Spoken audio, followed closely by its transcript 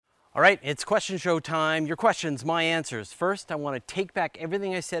All right, it's question show time. Your questions, my answers. First, I want to take back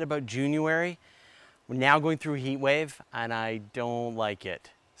everything I said about January. We're now going through a heat wave, and I don't like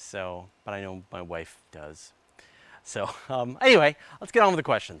it. But I know my wife does. Anyway, let's get on with the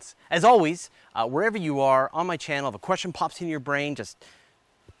questions. As always, wherever you are on my channel, if a question pops into your brain, just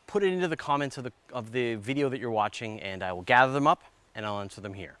put it into the comments of the video that you're watching, and I will gather them up and I'll answer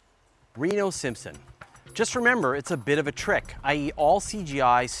them here. Reno Simpson. Just remember, it's a bit of a trick, i.e. all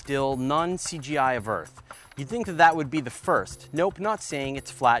CGI, still none CGI of Earth. You'd think that would be the first. Nope, not saying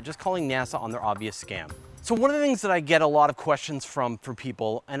it's flat, just calling NASA on their obvious scam. So one of the things that I get a lot of questions from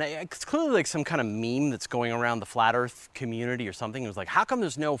people, and it's clearly like some kind of meme that's going around the flat Earth community or something. It was like, how come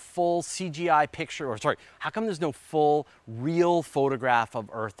there's no full CGI picture, how come there's no full real photograph of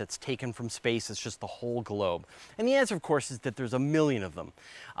Earth that's taken from space? It's just the whole globe. And the answer, of course, is that there's a million of them.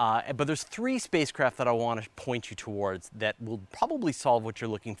 But there's 3 spacecraft that I want to point you towards that will probably solve what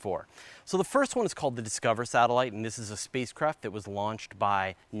you're looking for. So the first one is called the Discover satellite, and this is a spacecraft that was launched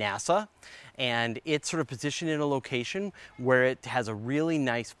by NASA. And it's sort of positioned in a location where it has a really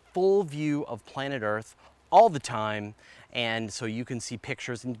nice full view of planet Earth all the time. And so you can see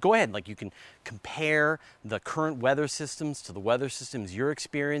pictures and go ahead, like you can compare the current weather systems to the weather systems you're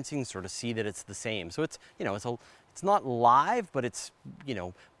experiencing, sort of see that it's the same. So it's, it's not live, but it's,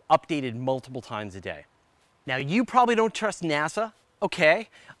 updated multiple times a day. Now you probably don't trust NASA. Okay,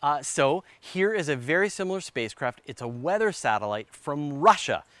 so here is a very similar spacecraft. It's a weather satellite from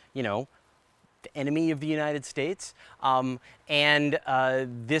Russia, the enemy of the United States.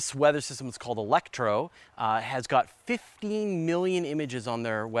 This weather system is called Electro, has got 15 million images on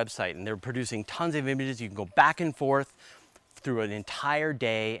their website, and they're producing tons of images. You can go back and forth through an entire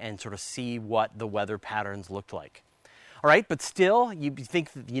day and sort of see what the weather patterns looked like. All right, but still, you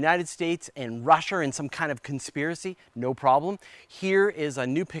think that the United States and Russia are in some kind of conspiracy? No problem. Here is a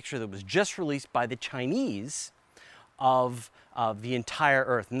new picture that was just released by the Chinese of the entire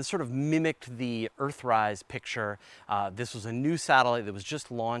Earth. And this sort of mimicked the Earthrise picture. This was a new satellite that was just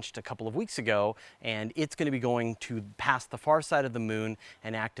launched a couple of weeks ago, and it's going to be going to past the far side of the moon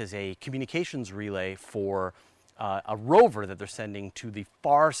and act as a communications relay for a rover that they're sending to the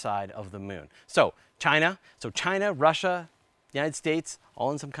far side of the moon. So China, Russia, United States,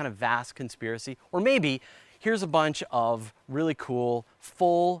 all in some kind of vast conspiracy. Or maybe here's a bunch of really cool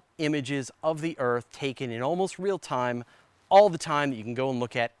full images of the Earth taken in almost real time, all the time, that you can go and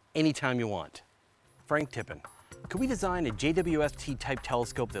look at anytime you want. Frank Tippin. Could we design a JWST type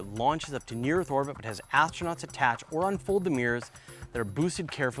telescope that launches up to near Earth orbit but has astronauts attach or unfold the mirrors that are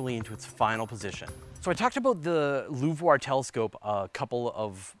boosted carefully into its final position? So I talked about the LUVOIR telescope a couple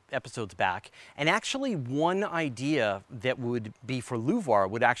of episodes back, and actually one idea that would be for LUVOIR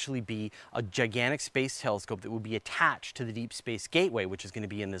would actually be a gigantic space telescope that would be attached to the Deep Space Gateway, which is going to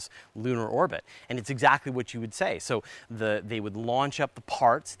be in this lunar orbit. And it's exactly what you would say. So they would launch up the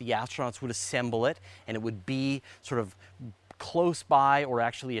parts, the astronauts would assemble it, and it would be sort of close by or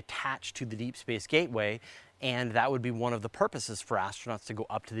actually attached to the Deep Space Gateway. And that would be one of the purposes for astronauts to go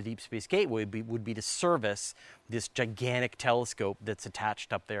up to the Deep Space Gateway would be to service this gigantic telescope that's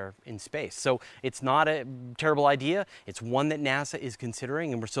attached up there in space. So it's not a terrible idea. It's one that NASA is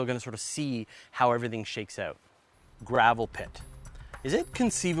considering, and we're still going to sort of see how everything shakes out. Gravel pit. Is it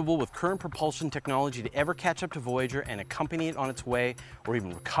conceivable with current propulsion technology to ever catch up to Voyager and accompany it on its way, or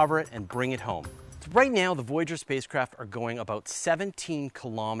even recover it and bring it home? So right now, the Voyager spacecraft are going about 17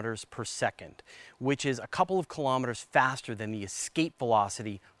 kilometers per second, which is a couple of kilometers faster than the escape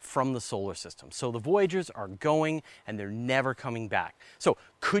velocity from the solar system. So the Voyagers are going and they're never coming back. So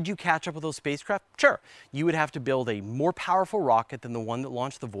could you catch up with those spacecraft? Sure. You would have to build a more powerful rocket than the one that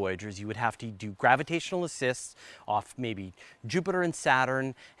launched the Voyagers. You would have to do gravitational assists off maybe Jupiter and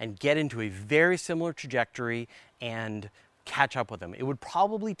Saturn and get into a very similar trajectory and catch up with them. It would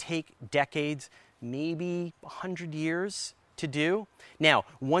probably take decades, maybe 100 years to do. Now,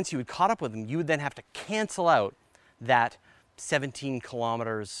 once you had caught up with them, you would then have to cancel out that 17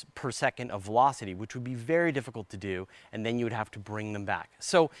 kilometers per second of velocity, which would be very difficult to do, and then you would have to bring them back.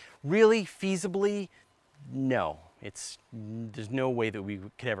 So really, feasibly, no. There's no way that we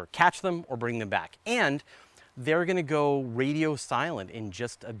could ever catch them or bring them back. And they're going to go radio silent in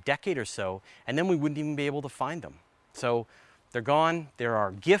just a decade or so, and then we wouldn't even be able to find them. So they're gone. They're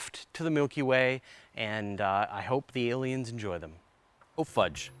our gift to the Milky Way, and I hope the aliens enjoy them. Oh,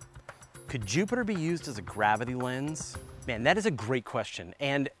 fudge. Could Jupiter be used as a gravity lens? Man, that is a great question,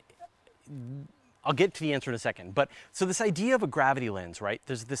 and I'll get to the answer in a second. But so this idea of a gravity lens, right?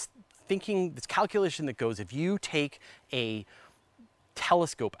 There's this thinking, this calculation that goes, if you take a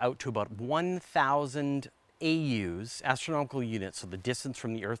telescope out to about 1,000 AUs, astronomical units, so the distance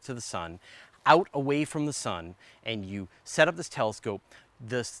from the Earth to the sun, out away from the sun, and you set up this telescope,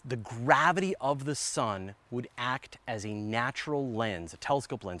 the gravity of the sun would act as a natural lens, a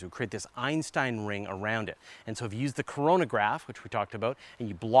telescope lens, would create this Einstein ring around it. And so if you use the coronagraph, which we talked about, and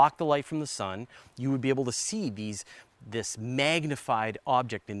you block the light from the sun, you would be able to see this magnified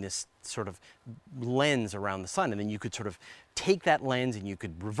object in this sort of lens around the sun. And then you could sort of take that lens and you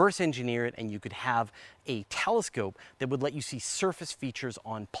could reverse engineer it, and you could have a telescope that would let you see surface features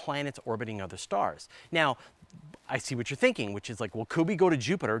on planets orbiting other stars. Now, I see what you're thinking, which is like, well, could we go to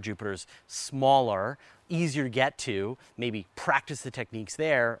Jupiter? Jupiter's smaller, easier to get to, maybe practice the techniques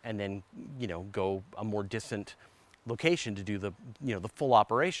there, and then, go a more distant location to do the full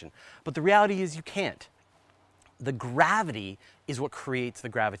operation. But the reality is you can't. The gravity is what creates the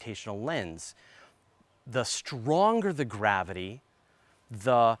gravitational lens. The stronger the gravity,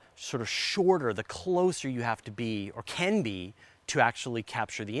 the sort of shorter, the closer you have to be or can be to actually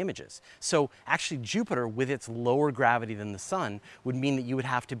capture the images. So actually Jupiter, with its lower gravity than the sun, would mean that you would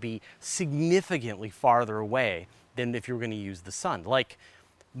have to be significantly farther away than if you were going to use the sun. Like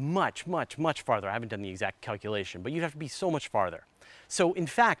much, much, much farther. I haven't done the exact calculation, but you'd have to be so much farther. So in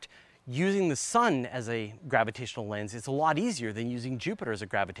fact, using the sun as a gravitational lens is a lot easier than using Jupiter as a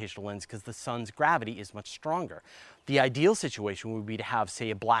gravitational lens, because the sun's gravity is much stronger. The ideal situation would be to have, say,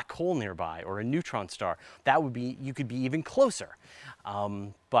 a black hole nearby or a neutron star. That would be, you could be even closer.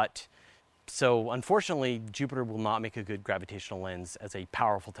 So unfortunately, Jupiter will not make a good gravitational lens as a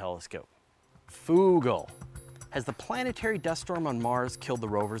powerful telescope. Fugal. Has the planetary dust storm on Mars killed the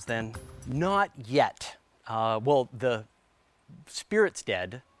rovers then? Not yet. Well, the Spirit's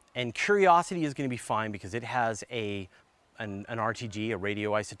dead. And Curiosity is going to be fine because it has an RTG, a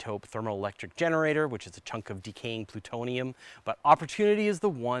radioisotope thermoelectric generator, which is a chunk of decaying plutonium. But Opportunity is the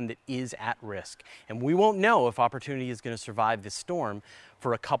one that is at risk. And we won't know if Opportunity is going to survive this storm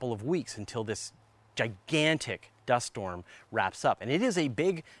for a couple of weeks until this gigantic dust storm wraps up. And it is a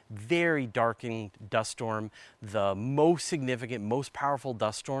big, very darkened dust storm, the most significant, most powerful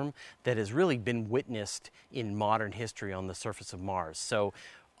dust storm that has really been witnessed in modern history on the surface of Mars. So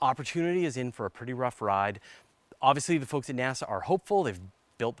Opportunity is in for a pretty rough ride. Obviously, the folks at NASA are hopeful. They've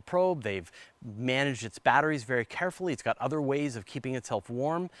built the probe. They've managed its batteries very carefully. It's got other ways of keeping itself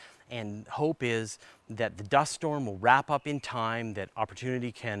warm. And hope is that the dust storm will wrap up in time, that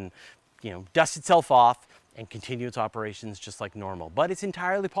Opportunity can, dust itself off and continue its operations just like normal. But it's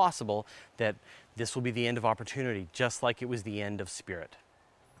entirely possible that this will be the end of Opportunity, just like it was the end of Spirit.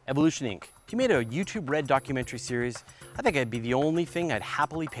 Evolution Inc. If you made a YouTube Red documentary series, I think it'd be the only thing I'd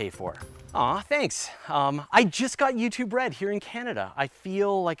happily pay for. Aw, thanks. I just got YouTube Red here in Canada. I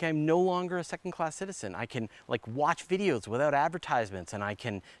feel like I'm no longer a second-class citizen. I can watch videos without advertisements, and I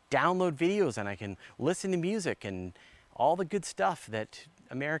can download videos, and I can listen to music and all the good stuff that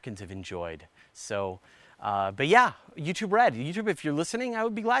Americans have enjoyed. So, but yeah, YouTube Red. YouTube, if you're listening, I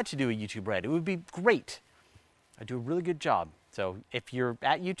would be glad to do a YouTube Red. It would be great. I do a really good job. So if you're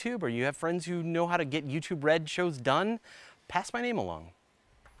at YouTube or you have friends who know how to get YouTube Red shows done, pass my name along.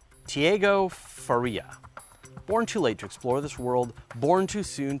 Tiago Faria. Born too late to explore this world, born too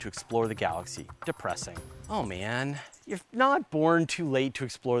soon to explore the galaxy. Depressing. Oh man, you're not born too late to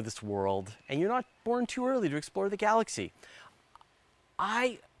explore this world, and you're not born too early to explore the galaxy.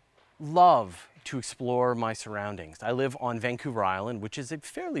 I love to explore my surroundings. I live on Vancouver Island, which is a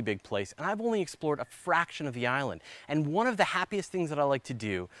fairly big place, and I've only explored a fraction of the island. And one of the happiest things that I like to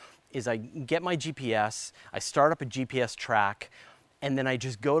do is I get my GPS, I start up a GPS track, and then I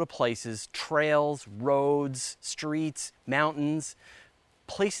just go to places, trails, roads, streets, mountains,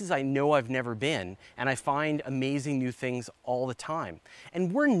 places I know I've never been, and I find amazing new things all the time.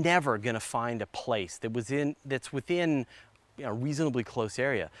 And we're never gonna find a place that's within a reasonably close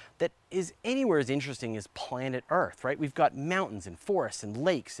area that is anywhere as interesting as planet Earth, right? We've got mountains and forests and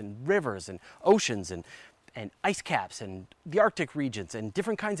lakes and rivers and oceans and ice caps and the Arctic regions and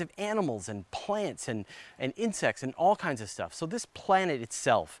different kinds of animals and plants and insects and all kinds of stuff. So this planet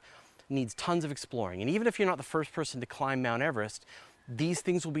itself needs tons of exploring. And even if you're not the first person to climb Mount Everest, these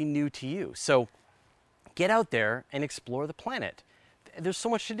things will be new to you. So get out there and explore the planet. There's so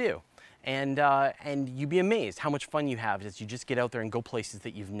much to do. And you'd be amazed how much fun you have as you just get out there and go places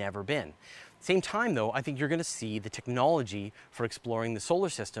that you've never been. Same time though, I think you're gonna see the technology for exploring the solar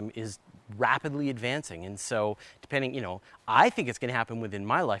system is rapidly advancing. And so depending, I think it's gonna happen within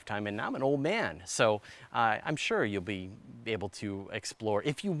my lifetime, and I'm an old man. So I'm sure you'll be able to explore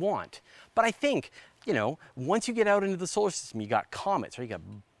if you want. But I think, once you get out into the solar system, you got comets, right? You got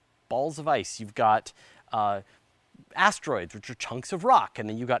balls of ice, you've got asteroids, which are chunks of rock, and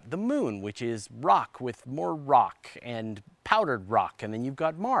then you've got the moon, which is rock with more rock and powdered rock, and then you've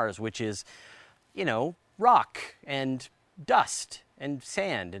got Mars, which is, rock and dust and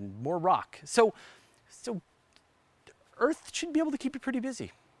sand and more rock. So Earth should be able to keep you pretty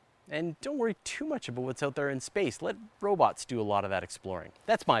busy. And don't worry too much about what's out there in space. Let robots do a lot of that exploring.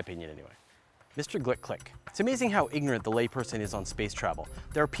 That's my opinion anyway. Mr. Glick-Click. It's amazing how ignorant the layperson is on space travel.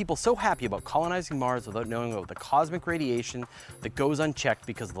 There are people so happy about colonizing Mars without knowing about the cosmic radiation that goes unchecked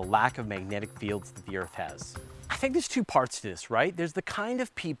because of the lack of magnetic fields that the Earth has. I think there's two parts to this, right? There's the kind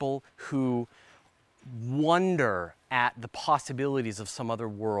of people who wonder at the possibilities of some other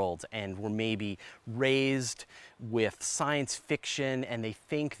world and were maybe raised with science fiction, and they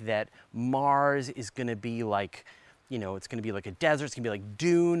think that Mars is going to be like, it's going to be like a desert, it's going to be like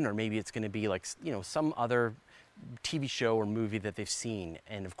Dune, or maybe it's going to be like, some other TV show or movie that they've seen.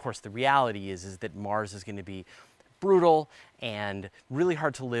 And of course, the reality is that Mars is going to be brutal and really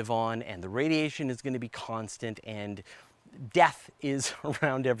hard to live on, and the radiation is going to be constant, and death is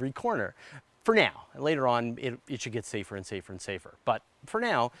around every corner. For now. Later on, it should get safer and safer and safer. But for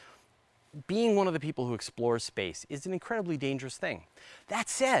now, being one of the people who explores space is an incredibly dangerous thing. That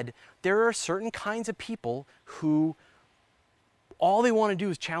said, there are certain kinds of people who all they want to do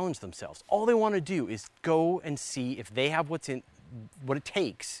is challenge themselves. All they want to do is go and see if they have what it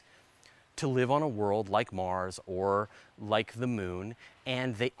takes to live on a world like Mars or like the moon,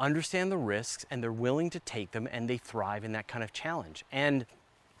 and they understand the risks and they're willing to take them, and they thrive in that kind of challenge. And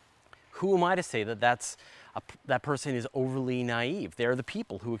who am I to say that that person is overly naive? They're the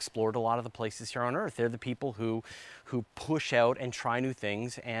people who explored a lot of the places here on Earth. They're the people who push out and try new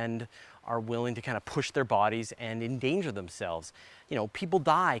things and are willing to kind of push their bodies and endanger themselves. People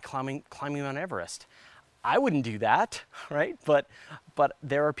die climbing Mount Everest. I wouldn't do that, right? But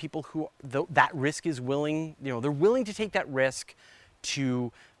there are people who that risk is willing. They're willing to take that risk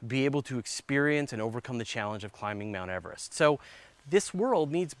to be able to experience and overcome the challenge of climbing Mount Everest. So this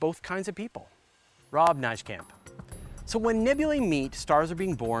world needs both kinds of people. Rob Nijkamp. So when nebulae meet, stars are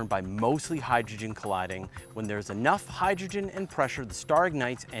being born by mostly hydrogen colliding. When there's enough hydrogen and pressure, the star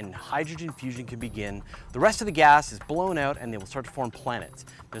ignites and hydrogen fusion can begin. The rest of the gas is blown out and they will start to form planets.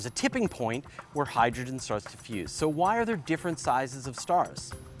 There's a tipping point where hydrogen starts to fuse. So why are there different sizes of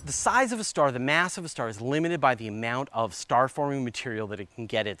stars? The size of a star, the mass of a star, is limited by the amount of star-forming material that it can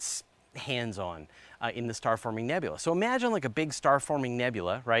get its hands on in the star-forming nebula. So imagine like a big star-forming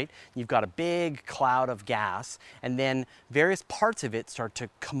nebula, right? You've got a big cloud of gas, and then various parts of it start to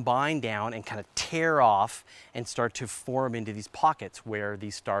combine down and kind of tear off and start to form into these pockets where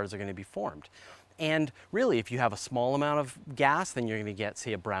these stars are going to be formed. And really, if you have a small amount of gas, then you're going to get,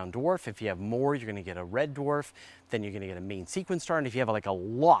 say, a brown dwarf. If you have more, you're going to get a red dwarf. Then you're going to get a main sequence star. And if you have like a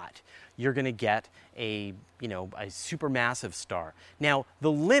lot, you're going to get a supermassive star. Now,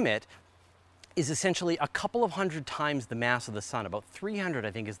 the limit is essentially a couple of hundred times the mass of the sun. About 300,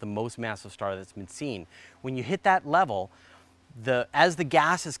 I think, is the most massive star that's been seen. When you hit that level, as the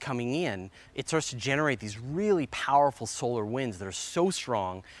gas is coming in, it starts to generate these really powerful solar winds that are so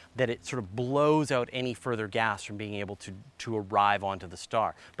strong that it sort of blows out any further gas from being able to arrive onto the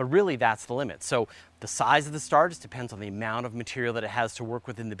star. But really, that's the limit. So the size of the star just depends on the amount of material that it has to work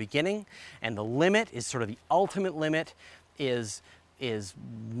with in the beginning, and the limit is sort of the ultimate limit is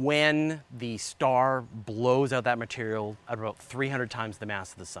when the star blows out that material at about 300 times the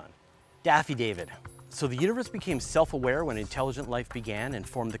mass of the sun. Daffy David. So the universe became self-aware when intelligent life began and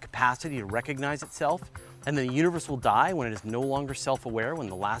formed the capacity to recognize itself, and then the universe will die when it is no longer self-aware, when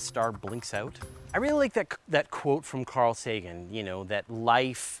the last star blinks out. I really like that quote from Carl Sagan, that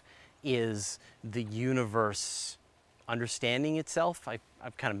life is the universe understanding itself.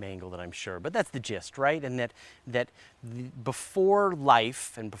 I've kind of mangled it, I'm sure, but that's the gist, right? And that before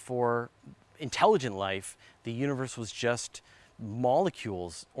life and before intelligent life, the universe was just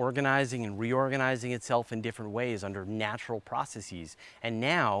molecules organizing and reorganizing itself in different ways under natural processes. And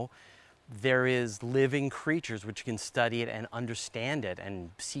now there is living creatures which can study it and understand it and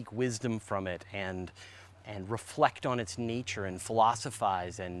seek wisdom from it and reflect on its nature and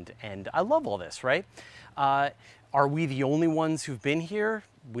philosophize. And I love all this, right? Are we the only ones who've been here?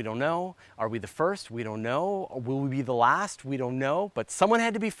 We don't know. Are we the first? We don't know. Will we be the last? We don't know. But someone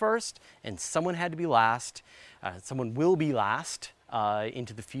had to be first and someone had to be last. Someone will be last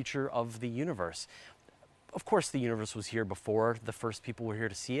into the future of the universe. Of course, the universe was here before the first people were here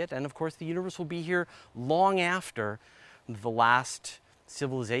to see it. And of course, the universe will be here long after the last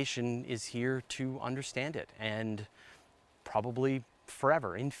civilization is here to understand it. And probably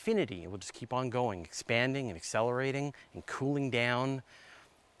forever, infinity. It will just keep on going, expanding and accelerating and cooling down.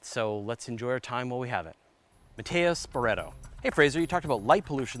 So let's enjoy our time while we have it. Matteo Sporeto. Hey Fraser, you talked about light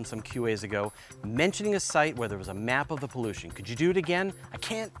pollution some QAs ago, mentioning a site where there was a map of the pollution. Could you do it again? I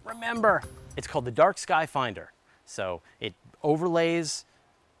can't remember. It's called the Dark Sky Finder. So it overlays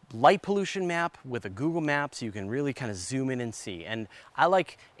light pollution map with a Google map so you can really kind of zoom in and see. And I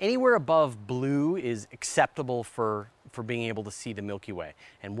like anywhere above blue is acceptable for being able to see the Milky Way.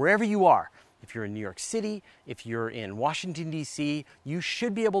 And wherever you are, if you're in New York City, if you're in Washington, D.C., you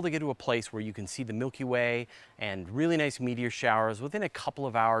should be able to get to a place where you can see the Milky Way and really nice meteor showers within a couple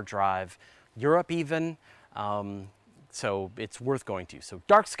of hour drive. Europe even, so it's worth going to. So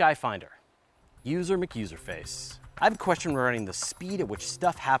Dark Sky Finder. User McUserface. I have a question regarding the speed at which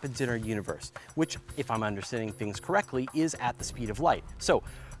stuff happens in our universe, which, if I'm understanding things correctly, is at the speed of light. So,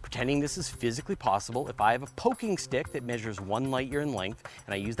 pretending this is physically possible, if I have a poking stick that measures 1 light year in length,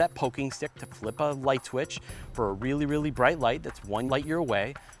 and I use that poking stick to flip a light switch for a really, really bright light that's 1 light year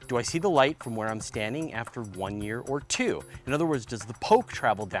away, do I see the light from where I'm standing after 1 year or 2? In other words, does the poke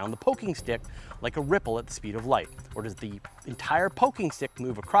travel down the poking stick like a ripple at the speed of light? Or does the entire poking stick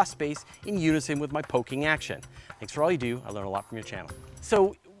move across space in unison with my poking action? Thanks for all you do. I learn a lot from your channel.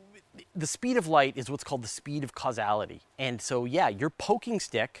 So, the speed of light is what's called the speed of causality. And so, yeah, your poking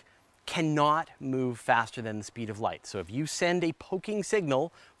stick cannot move faster than the speed of light. So if you send a poking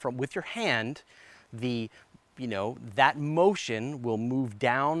signal with your hand, that motion will move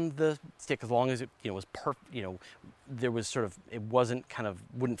down the stick as long as it, was there was sort of, it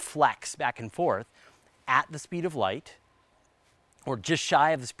wouldn't flex back and forth at the speed of light or just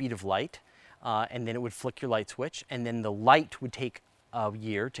shy of the speed of light. And then it would flick your light switch, and then the light would take a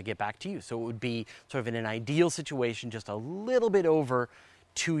year to get back to you. So it would be sort of in an ideal situation, just a little bit over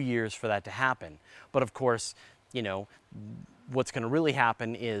 2 years for that to happen. But of course, what's going to really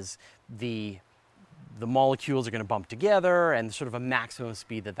happen is the molecules are going to bump together and sort of a maximum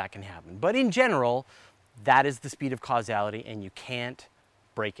speed that can happen. But in general, that is the speed of causality, and you can't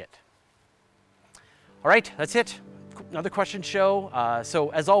break it. All right, that's it. Another question show. So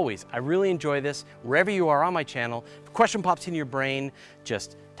as always, I really enjoy this. Wherever you are on my channel, if a question pops into your brain,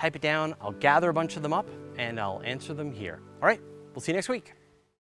 just type it down. I'll gather a bunch of them up and I'll answer them here. All right, we'll see you next week.